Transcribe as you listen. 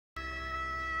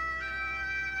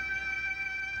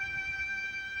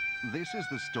This is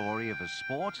the story of a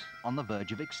sport on the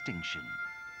verge of extinction.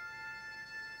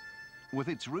 With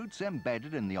its roots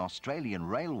embedded in the Australian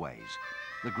railways,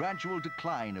 the gradual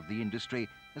decline of the industry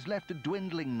has left a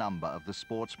dwindling number of the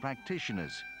sport's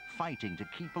practitioners fighting to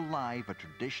keep alive a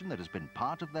tradition that has been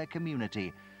part of their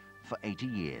community for 80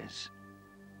 years.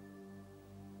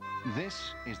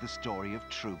 This is the story of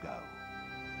Trugo.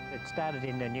 It started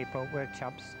in the Newport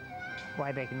workshops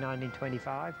way back in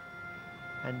 1925,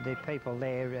 and the people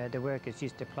there, the workers,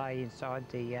 used to play inside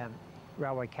the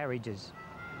railway carriages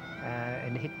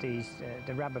and hit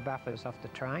the rubber buffers off the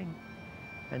train,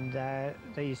 and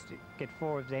they used to get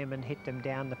 4 of them and hit them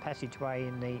down the passageway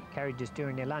in the carriages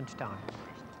during their lunchtime.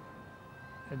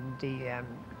 And the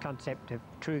concept of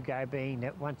Trugo being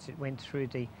that once it went through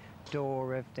the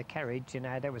door of the carriage, you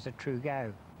know, that was a true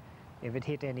go. If it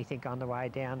hit anything on the way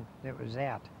down, it was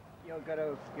out.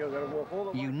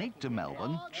 Unique to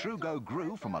Melbourne, Trugo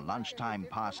grew from a lunchtime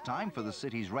pastime for the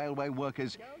city's railway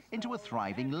workers into a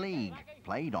thriving league,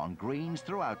 played on greens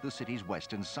throughout the city's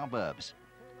western suburbs.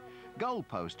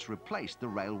 Goalposts replaced the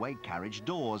railway carriage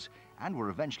doors and were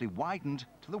eventually widened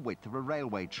to the width of a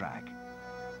railway track.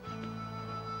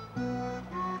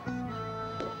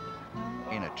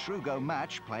 In a Trugo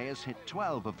match, players hit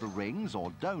 12 of the rings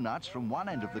or donuts from one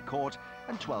end of the court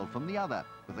and 12 from the other,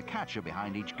 with a catcher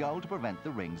behind each goal to prevent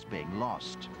the rings being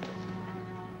lost.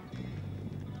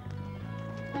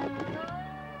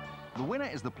 The winner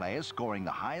is the player scoring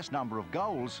the highest number of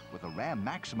goals, with a rare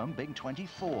maximum being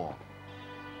 24.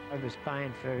 I was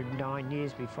playing for 9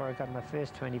 years before I got my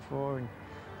first 24 and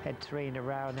had 3 in a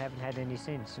row and haven't had any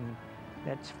since, and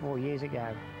that's 4 years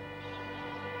ago.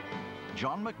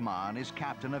 John McMahon is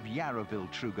captain of Yarraville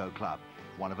Trugo Club,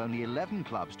 one of only 11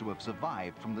 clubs to have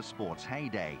survived from the sport's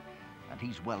heyday. And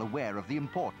he's well aware of the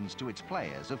importance to its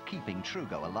players of keeping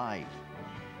Trugo alive.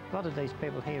 A lot of these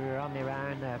people here are on their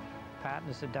own, their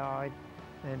partners have died,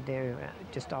 and they're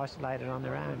just isolated on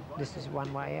their own. This is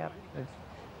one way out of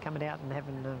coming out and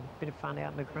having a bit of fun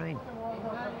out in the green.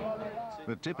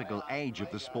 The typical age of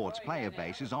the sport's player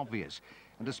base is obvious,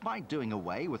 and despite doing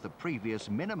away with the previous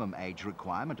minimum age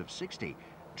requirement of 60,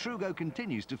 Trugo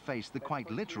continues to face the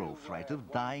quite literal threat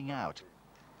of dying out.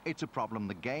 It's a problem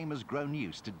the game has grown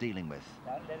used to dealing with.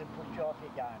 Don't let it put you off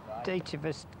your game, right? Each of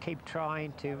us keep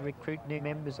trying to recruit new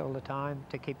members all the time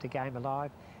to keep the game alive.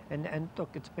 And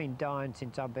look, it's been dying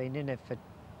since I've been in it for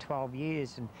 12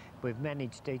 years, and we've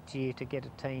managed each year to get a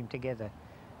team together.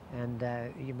 And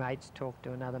your mates talk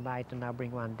to another mate and they'll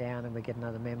bring one down and we get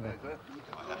another member.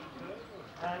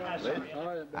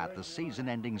 At the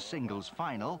season-ending singles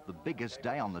final, the biggest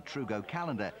day on the Trugo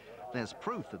calendar, there's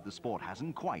proof that the sport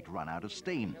hasn't quite run out of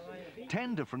steam.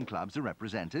 10 different clubs are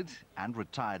represented, and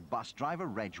retired bus driver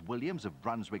Reg Williams of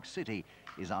Brunswick City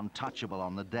is untouchable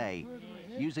on the day.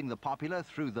 Using the popular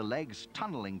through-the-legs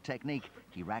tunnelling technique,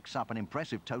 he racks up an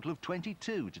impressive total of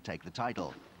 22 to take the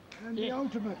title. And the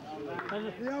ultimate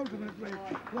Reg.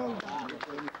 Well done.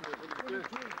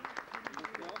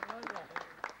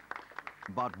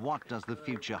 But what does the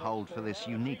future hold for this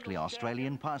uniquely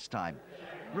Australian pastime?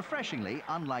 Refreshingly,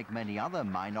 unlike many other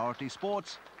minority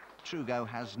sports, Trugo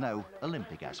has no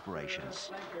Olympic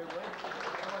aspirations.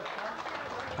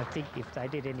 I think if they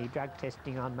did any drug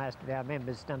testing on most of our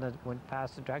members, none of them would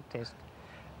pass the drug test,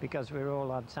 because we're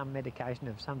all on some medication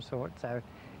of some sort, so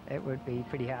it would be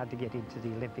pretty hard to get into the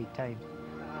Olympic team.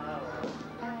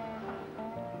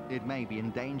 It may be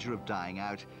in danger of dying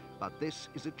out, but this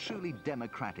is a truly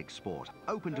democratic sport,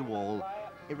 open to all,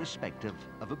 irrespective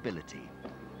of ability.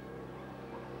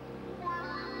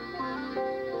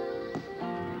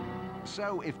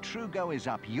 So if Trugo is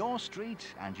up your street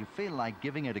and you feel like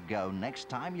giving it a go next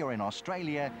time you're in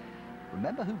Australia,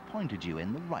 remember who pointed you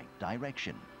in the right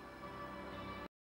direction.